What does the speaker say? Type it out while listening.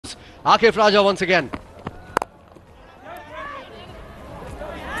Akif Raja once again.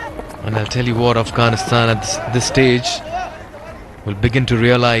 And I'll tell you what, Afghanistan at this stage will begin to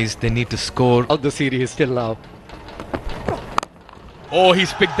realize they need to score. Out the series still now. Oh,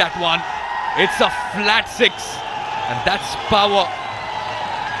 he's picked that one. It's a flat 6. And that's power.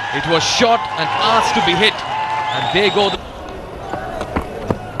 It was shot and asked to be hit. And there go.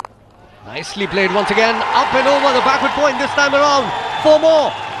 Nicely played once again. Up and over the backward point this time around. 4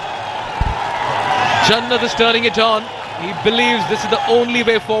 more. Janat is turning it on. He believes this is the only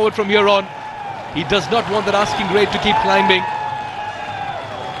way forward from here on. He does not want that asking grade to keep climbing.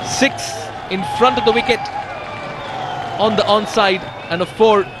 6 in front of the wicket on the onside, and a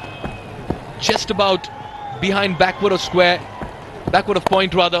 4 just about behind backward of square, backward of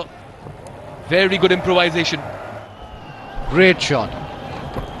point rather. Very good improvisation. Great shot.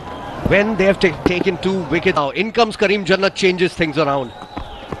 When they have taken 2 wickets now, in comes Karim Janat, changes things around.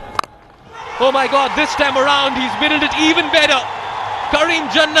 Oh my God, this time around he's middled it even better. Karim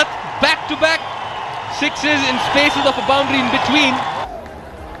Janat back to back 6s in spaces of a boundary in between.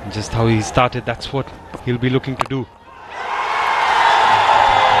 Just how he started, that's what he'll be looking to do.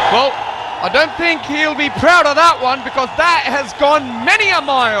 Well, I don't think he'll be proud of that one, because that has gone many a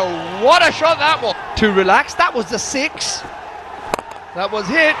mile. What a shot that was. To relax, that was the 6. That was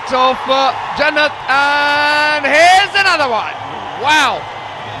hit off Janat, and here's another one. Wow,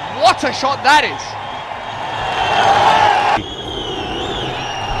 what a shot that is.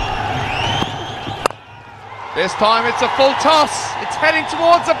 This time it's a full toss. It's heading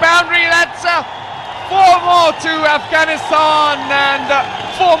towards the boundary. That's 4 more to Afghanistan, and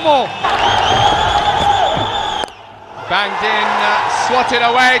 4 more. Banged in, swatted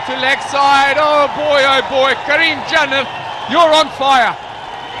away to leg side. Oh boy, Karim Janat, you're on fire.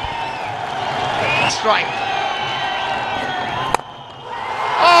 Strike.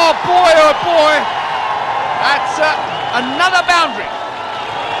 Oh boy. That's another boundary.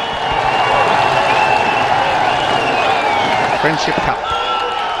 Friendship Cup.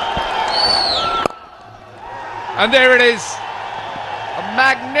 And there it is. A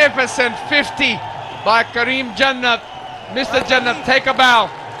magnificent 50 by Karim Janat. Mr. Janat, take a bow.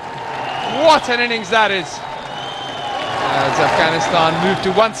 What an innings that is. As Afghanistan moved to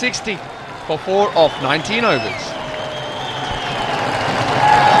 160 for 4 of 19 overs.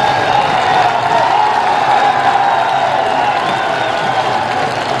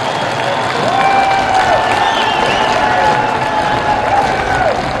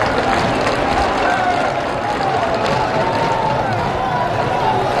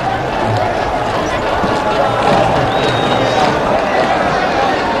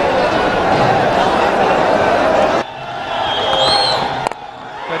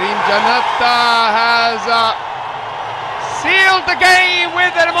 Janat has sealed the game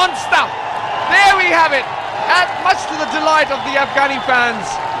with a monster. There we have it. Much to the delight of the Afghani fans,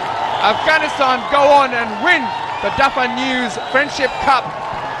 Afghanistan go on and win the Dafa News Friendship Cup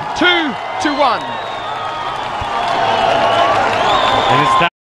 2-1.